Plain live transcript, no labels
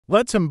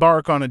Let's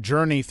embark on a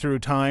journey through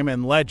time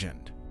and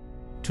legend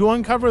to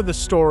uncover the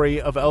story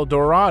of El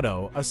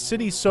Dorado, a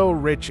city so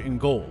rich in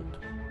gold.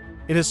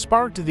 It has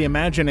sparked the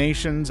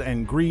imaginations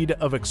and greed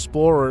of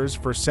explorers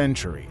for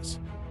centuries.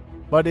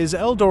 But is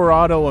El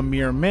Dorado a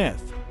mere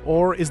myth,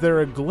 or is there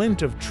a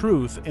glint of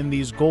truth in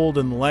these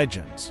golden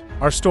legends?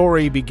 Our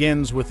story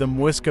begins with the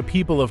Muisca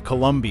people of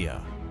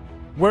Colombia,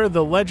 where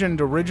the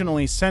legend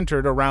originally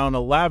centered around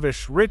a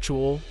lavish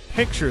ritual.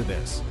 Picture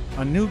this: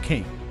 a new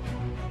king,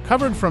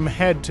 covered from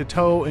head to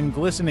toe in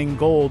glistening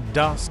gold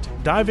dust,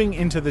 diving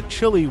into the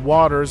chilly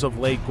waters of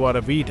Lake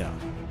Guatavita.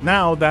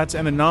 Now that's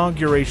an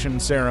inauguration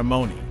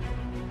ceremony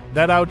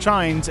that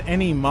outshines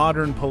any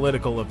modern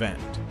political event.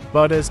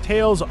 But as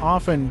tales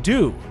often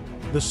do,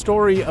 the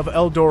story of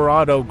El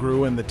Dorado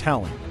grew in the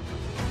telling.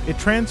 It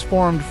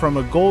transformed from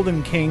a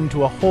golden king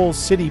to a whole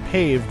city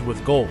paved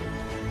with gold.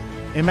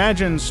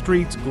 Imagine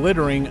streets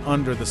glittering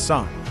under the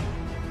sun,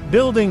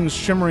 buildings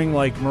shimmering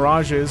like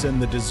mirages in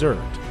the desert,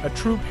 a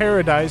true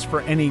paradise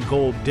for any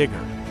gold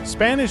digger.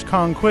 Spanish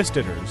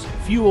conquistadors,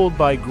 fueled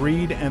by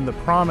greed and the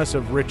promise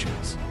of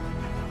riches,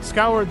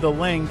 scoured the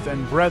length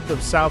and breadth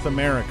of South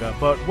America,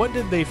 but what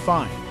did they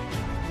find?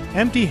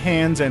 Empty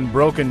hands and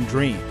broken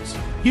dreams.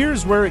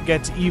 Here's where it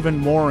gets even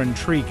more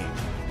intriguing.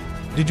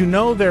 Did you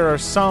know there are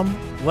some,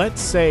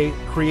 let's say,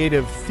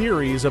 creative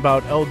theories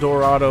about El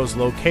Dorado's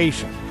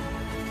location?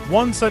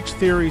 One such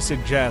theory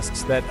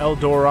suggests that El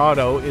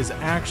Dorado is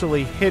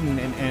actually hidden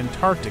in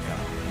Antarctica.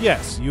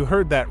 Yes, you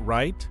heard that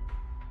right.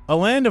 A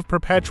land of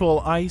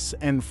perpetual ice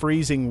and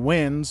freezing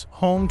winds,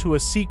 home to a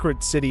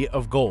secret city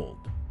of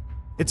gold.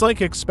 It's like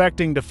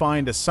expecting to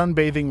find a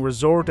sunbathing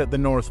resort at the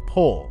North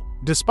Pole.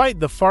 Despite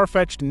the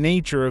far-fetched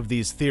nature of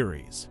these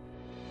theories,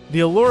 the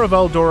allure of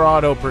El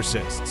Dorado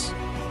persists.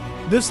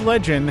 This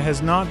legend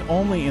has not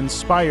only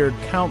inspired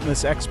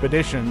countless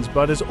expeditions,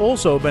 but has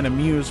also been a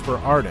muse for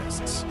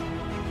artists,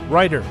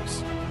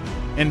 writers,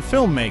 and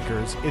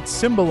filmmakers. It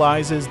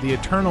symbolizes the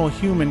eternal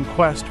human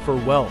quest for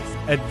wealth,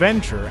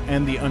 adventure,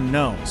 and the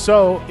unknown.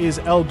 So, is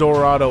El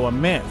Dorado a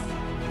myth?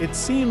 It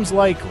seems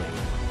likely,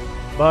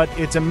 but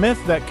it's a myth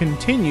that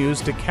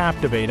continues to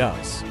captivate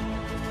us.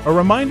 A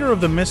reminder of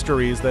the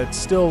mysteries that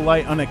still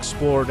lie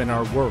unexplored in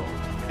our world.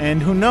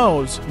 And who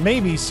knows,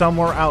 maybe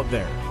somewhere out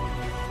there,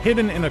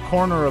 hidden in a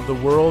corner of the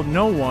world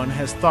no one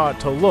has thought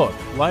to look,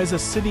 lies a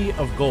city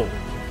of gold,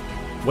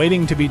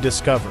 waiting to be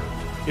discovered.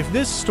 If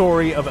this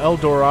story of El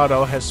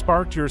Dorado has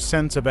sparked your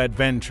sense of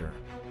adventure,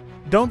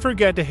 don't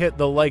forget to hit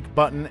the like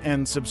button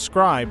and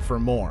subscribe for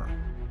more.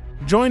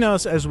 Join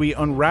us as we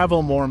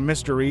unravel more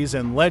mysteries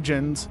and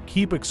legends.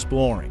 Keep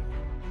exploring.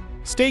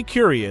 Stay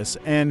curious,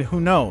 and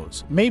who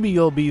knows, maybe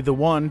you'll be the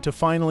one to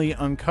finally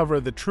uncover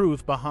the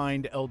truth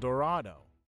behind El Dorado.